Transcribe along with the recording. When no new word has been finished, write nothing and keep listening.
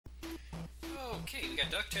Okay, we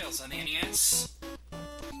got DuckTales on the NES.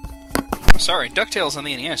 Sorry, DuckTales on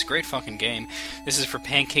the NES, great fucking game. This is for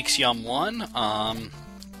Pancakes Yum 1. One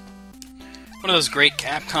of those great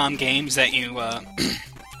Capcom games that you,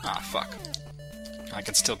 fuck. I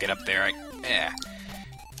can still get up there, that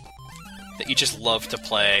you just love to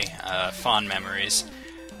play, fond memories.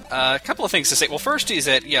 A couple of things to say. Well, first is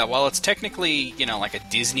that, yeah, while it's technically, like a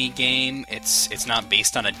Disney game, it's not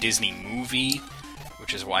based on a Disney movie,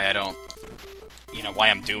 which is why I don't, why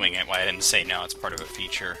I'm doing it, why I didn't say no, it's part of a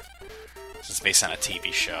feature. It's based on a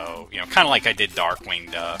TV show, kind of like I did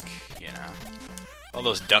Darkwing Duck, all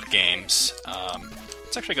those duck games.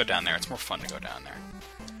 Let's actually go down there. It's more fun to go down there.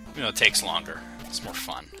 Even though it takes longer, it's more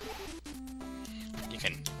fun. You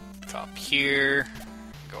can go up here,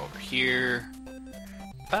 go over here.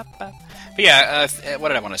 But yeah, what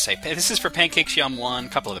did I want to say? This is for Pancakes Yum 1. A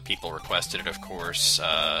couple of the people requested it, of course.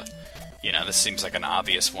 This seems like an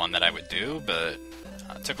obvious one that I would do, but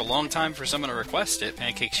it took a long time for someone to request it.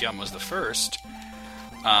 Pancakes Yum was the first.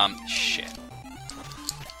 Shit.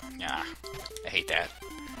 Yeah, I hate that.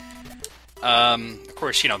 Of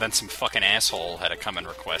course, then some fucking asshole had to come and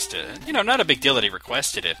request it. Not a big deal that he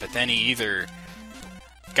requested it, but then he either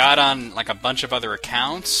got on, like, a bunch of other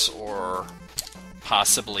accounts, or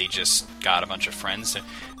possibly just got a bunch of friends, and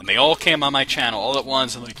they all came on my channel all at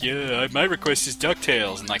once, and like, yeah, my request is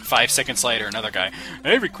DuckTales, and like 5 seconds later, another guy,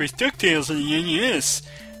 I request DuckTales on the NES,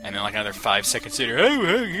 and then like another 5 seconds later,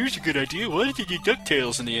 oh, here's a good idea, why did you do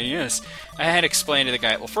DuckTales on the NES? I had to explain to the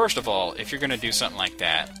guy, well, first of all, if you're gonna do something like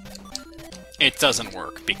that, it doesn't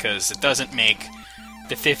work, because it doesn't make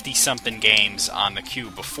the 50-something games on the queue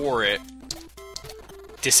before it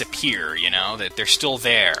disappear, that they're still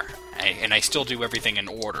there. And I still do everything in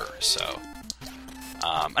order, so...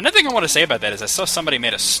 another thing I want to say about that is I saw somebody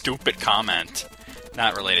made a stupid comment,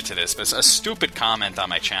 not related to this, but a stupid comment on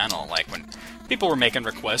my channel, like when people were making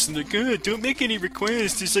requests, and they're like, don't make any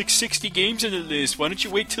requests, there's like 60 games on the list, why don't you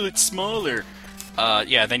wait till it's smaller?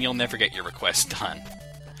 Yeah, then you'll never get your request done.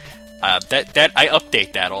 I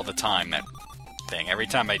update that all the time, that thing. Every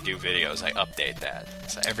time I do videos, I update that.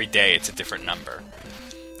 So every day it's a different number.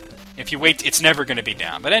 If you wait, it's never going to be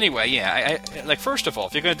down. But anyway, yeah, like, first of all,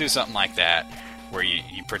 if you're going to do something like that, where you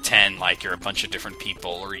pretend like you're a bunch of different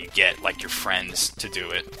people, or you get, like, your friends to do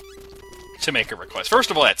it, to make a request, first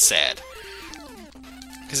of all, that's sad.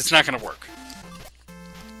 Because it's not going to work.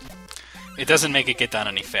 It doesn't make it get done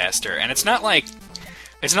any faster, and it's not like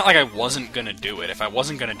I wasn't going to do it. If I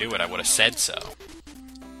wasn't going to do it, I would have said so.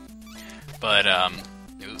 But,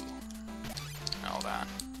 ooh. Hold on.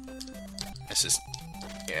 This is...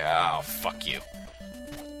 Yeah, oh, fuck you.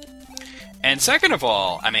 And second of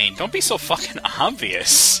all, I mean, don't be so fucking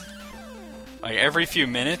obvious. Like, every few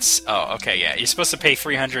minutes... Oh, okay, yeah, you're supposed to pay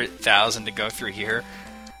 $300,000 to go through here.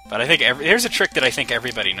 But I think here's a trick that I think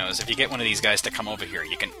everybody knows. If you get one of these guys to come over here,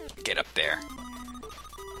 you can get up there.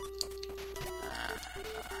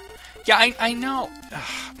 Yeah, I know.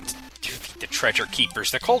 Ugh, the treasure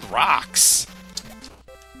keepers, they're called rocks.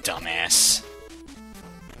 Dumbass.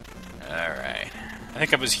 Alright. I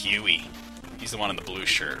think it was Huey. He's the one in the blue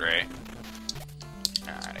shirt, right?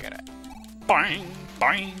 Alright, I gotta... Boing!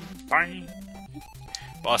 Boing! Boing!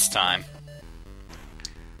 Boss time.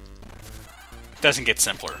 Doesn't get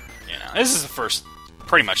simpler, This is the first...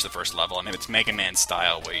 Pretty much the first level. I mean, it's Mega Man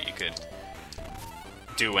style, where you could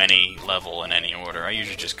do any level in any order. I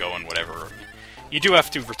usually just go in whatever... You do have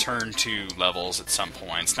to return to levels at some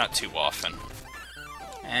points, not too often.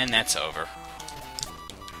 And that's over.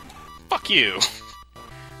 Fuck you!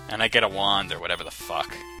 And I get a wand, or whatever the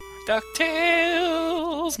fuck.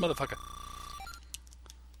 DuckTales, motherfucker.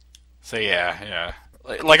 So yeah.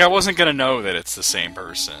 Like I wasn't gonna know that it's the same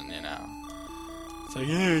person, It's like,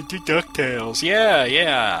 yeah, do DuckTales.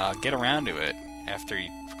 Yeah, I'll get around to it after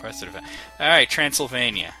you requested it. Alright,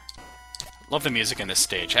 Transylvania. Love the music in this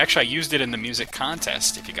stage. Actually, I used it in the music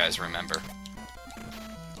contest, if you guys remember.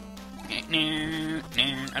 I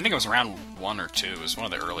think it was round 1 or 2. It was one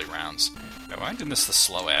of the early rounds. Oh, I'm doing this the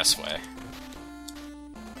slow-ass way.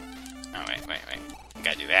 Oh, wait.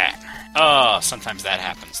 Gotta do that. Oh, sometimes that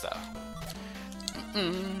happens, though.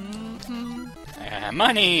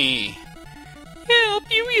 Money! Help!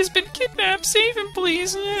 Yui has been kidnapped! Save him,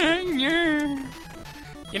 please! You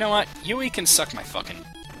know what? Yui can suck my fucking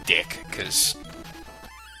dick, because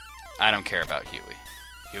I don't care about Yui.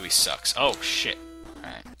 Yui sucks. Oh, shit.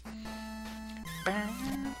 Alright.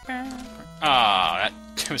 Oh, that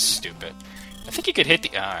was stupid. I think you could hit the...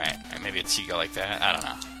 Alright, maybe it's you go like that. I don't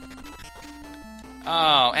know.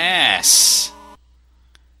 Oh, ass!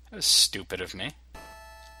 That was stupid of me.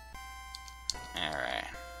 Alright.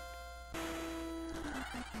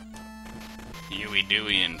 Huey,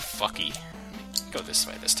 Dewey, and Fucky. Go this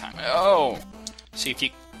way this time. Oh! See if you...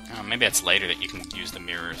 Oh, maybe that's later that you can use the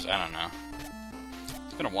mirrors. I don't know.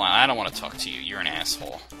 It's been a while. I don't want to talk to you. You're an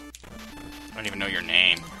asshole. I don't even know your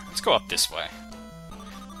name. Let's go up this way.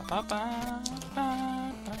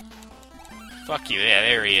 Fuck you. Yeah,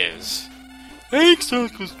 there he is. Thanks,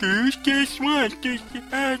 Uncle Scrooge. Guess what?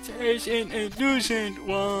 There's an illusion.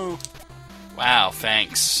 Whoa. Wow,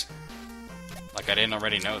 thanks. Like I didn't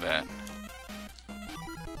already know that.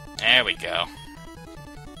 There we go.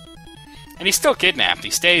 And he's still kidnapped. He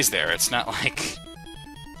stays there. It's not like...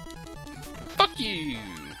 Fuck you!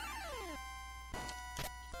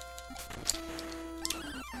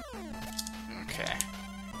 Okay.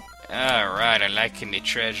 Alright, I like the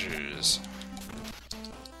treasures.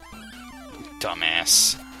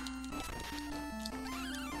 Dumbass.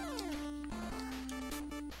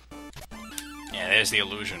 Yeah, there's the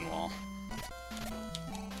illusion wall.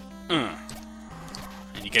 And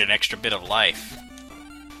you get an extra bit of life,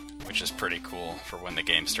 which is pretty cool for when the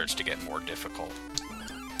game starts to get more difficult.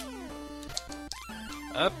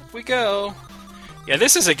 Up we go! Yeah,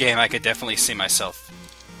 this is a game I could definitely see myself...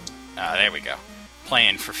 there we go.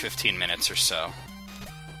 Playing for 15 minutes or so.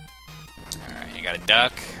 Alright, you gotta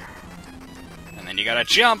duck. And then you gotta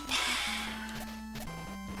jump!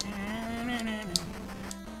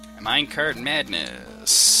 Minecart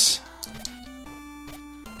madness.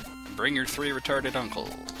 Bring your 3 retarded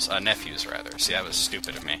uncles. Nephews, rather. See, that was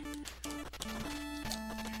stupid of me.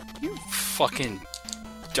 You fucking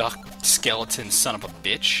duck skeleton son of a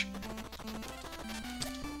bitch.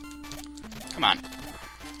 Come on.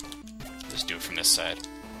 Just do it from this side.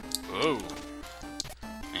 Whoa.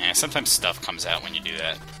 Yeah, sometimes stuff comes out when you do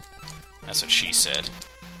that. That's what she said.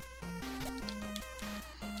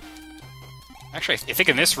 Actually, I think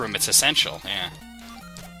in this room it's essential, yeah.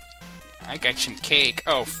 I got some cake.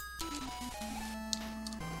 Oh.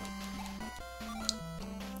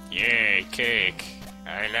 Yay, cake.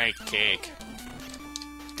 I like cake.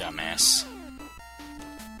 Dumbass.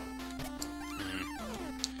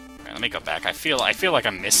 Alright, let me go back. I feel like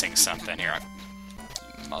I'm missing something here.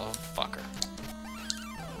 Motherfucker.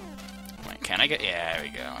 Wait, can I get... Yeah, there we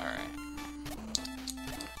go, alright.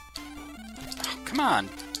 Oh, come on.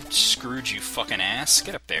 Scrooge, you fucking ass.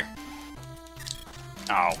 Get up there.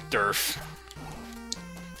 Oh, derf.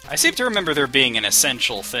 I seem to remember there being an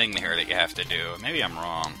essential thing here that you have to do. Maybe I'm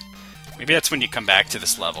wrong. Maybe that's when you come back to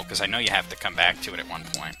this level, because I know you have to come back to it at one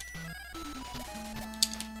point.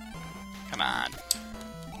 Come on.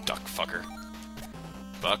 Duck fucker.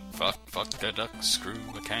 Buck, fuck a duck, screw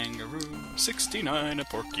a kangaroo, 69 a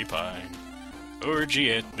porcupine,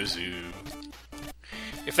 orgy at the zoo.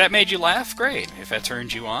 If that made you laugh, great. If that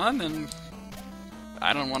turned you on, then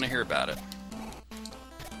I don't want to hear about it.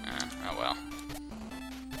 Oh well.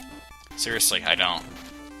 Seriously, I don't.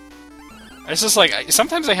 It's just like,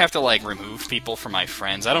 sometimes I have to like remove people from my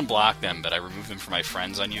friends. I don't block them, but I remove them from my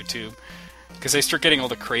friends on YouTube. Because they start getting all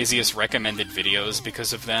the craziest recommended videos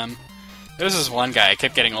because of them. There was this one guy, I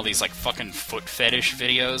kept getting all these like fucking foot fetish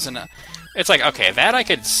videos, and it's like, okay, that I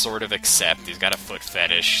could sort of accept. He's got a foot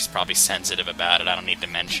fetish, he's probably sensitive about it, I don't need to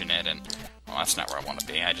mention it, and, well, that's not where I want to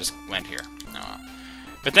be, I just went here. No.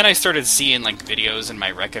 But then I started seeing, like, videos in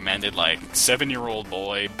my recommended, like, 7-year-old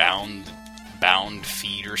boy, bound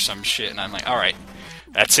feet or some shit, and I'm like, alright,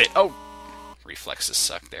 that's it. Oh! Reflexes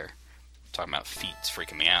suck there. Talking about feet, it's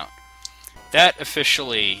freaking me out. That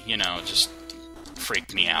officially, you know, just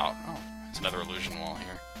freaked me out. Oh, there's another illusion wall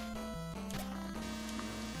here.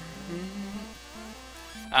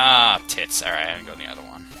 Ah, tits. Alright, I'm gonna go the other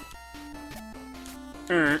one.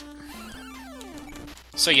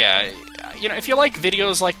 So yeah, you know, if you like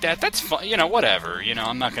videos like that, that's fun. You know, whatever. You know,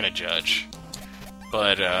 I'm not gonna judge.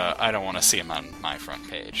 But, I don't want to see them on my front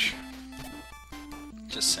page.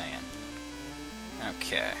 Just saying.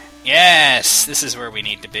 Okay. Yes! This is where we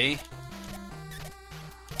need to be.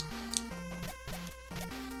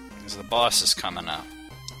 Because the boss is coming up.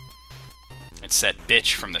 It's that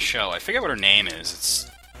bitch from the show. I forget what her name is. It's...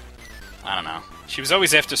 I don't know. She was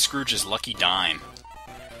always after Scrooge's lucky dime.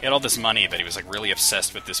 He had all this money, but he was like really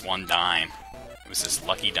obsessed with this one dime. It was this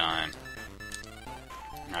lucky dime.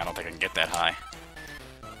 I don't think I can get that high.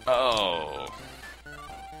 Oh.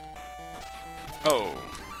 Oh.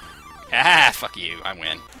 Ah, fuck you. I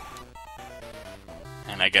win.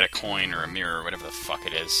 And I get a coin or a mirror or whatever the fuck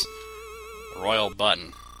it is. A royal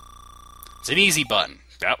button. It's an easy button.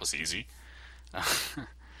 That was easy.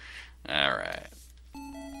 Alright.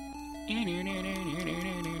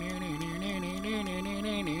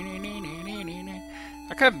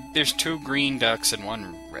 How come there's 2 green ducks and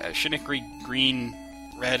 1 red? Shouldn't it be green,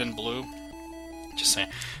 red, and blue? Just saying.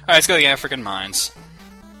 Alright, let's go to the African mines.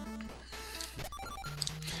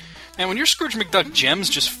 And when your Scrooge McDuck gems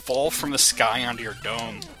just fall from the sky onto your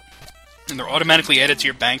dome, and they're automatically added to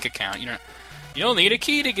your bank account, you don't need a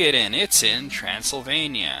key to get in. It's in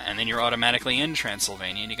Transylvania. And then you're automatically in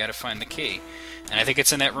Transylvania, and you gotta find the key. And I think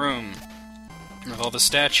it's in that room with all the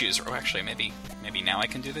statues. Oh, actually, maybe now I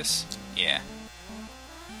can do this? Yeah.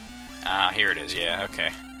 Ah, here it is. Yeah, okay.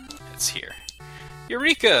 It's here.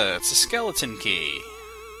 Eureka! It's a skeleton key.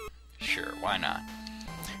 Sure, why not?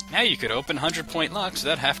 Now you could open 100-point locks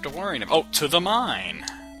without having to worry. Oh, to the mine!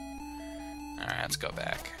 Alright, let's go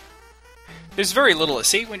back. There's very little...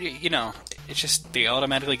 See, when you know, it's just... They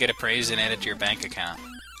automatically get appraised and added to your bank account.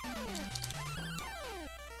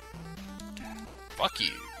 Fuck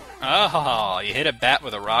you. Oh, you hit a bat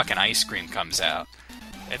with a rock and ice cream comes out.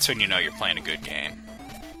 That's when you know you're playing a good game.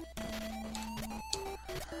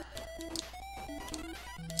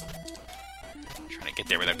 Trying to get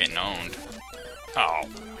there without getting owned. Oh,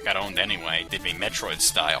 I got owned anyway. Did me Metroid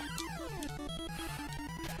style.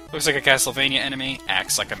 Looks like a Castlevania enemy,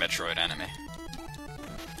 acts like a Metroid enemy.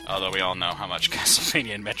 Although we all know how much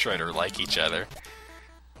Castlevania and Metroid are like each other.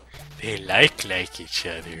 They like each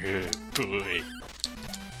other. Oh, boy.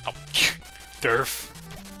 Oh, derf.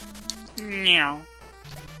 Meow.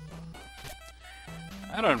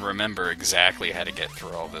 I don't remember exactly how to get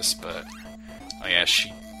through all this, but... Oh yeah,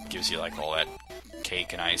 she gives you like all that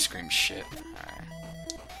cake and ice cream shit.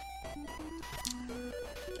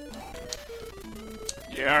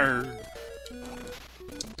 Yarr.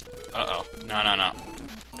 Uh-oh. No.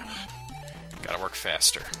 Gotta work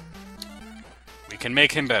faster. We can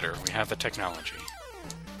make him better. We have the technology.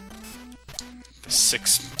 The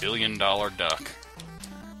 $6 billion duck.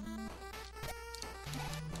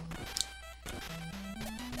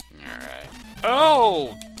 Alright.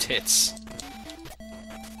 Oh! Tits.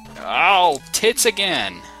 Oh! Tits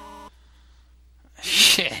again!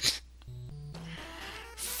 Shit.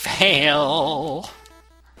 Fail!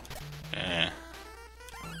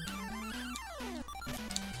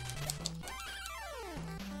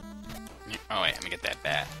 Oh wait, let me get that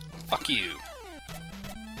bat. Fuck you.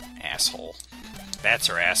 Asshole. Bats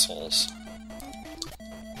are assholes.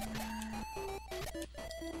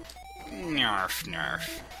 Narf,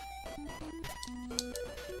 narf.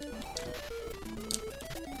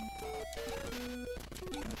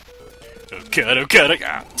 Oh god, oh god, oh god.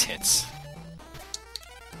 Ah, tits.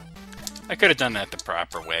 I could have done that the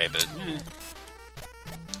proper way, but...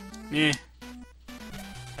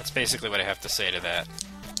 That's basically what I have to say to that.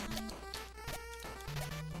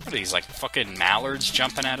 What are these, like, fucking mallards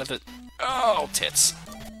jumping out of the... Oh, tits.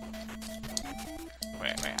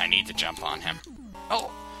 Wait, I need to jump on him.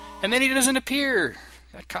 Oh! And then he doesn't appear!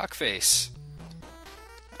 That cockface.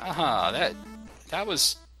 Aha, that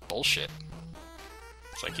was bullshit.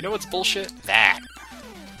 It's like, you know what's bullshit? That.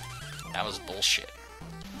 That was bullshit.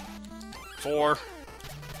 4.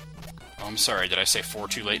 Oh, I'm sorry, did I say 4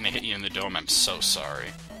 too late and they hit you in the dome? I'm so sorry.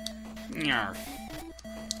 Nyarf.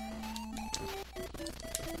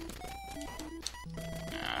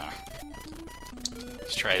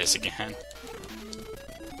 Let's try this again.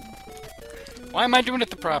 Why am I doing it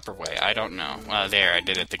the proper way? I don't know. Well, there, I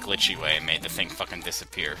did it the glitchy way and made the thing fucking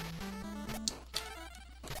disappear.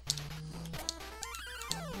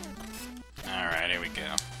 Alright, here we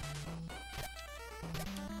go.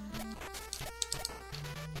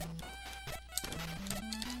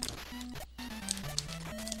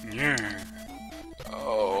 Yeah.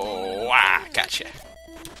 Oh, gotcha.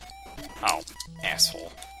 Oh,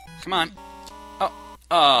 asshole. Come on.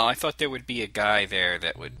 Oh, I thought there would be a guy there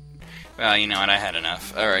that would... Well, you know what, I had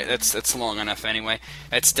enough. Alright, that's long enough anyway.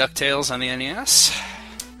 That's DuckTales on the NES.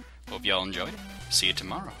 Hope y'all enjoyed it. See you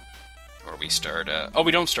tomorrow. Or we start, Oh,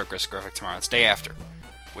 we don't start Graphic tomorrow. It's day after.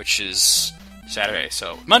 Which is Saturday,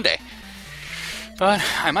 so Monday. But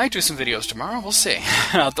I might do some videos tomorrow. We'll see.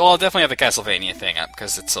 I'll definitely have the Castlevania thing up,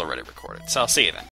 because it's already recorded. So I'll see you then.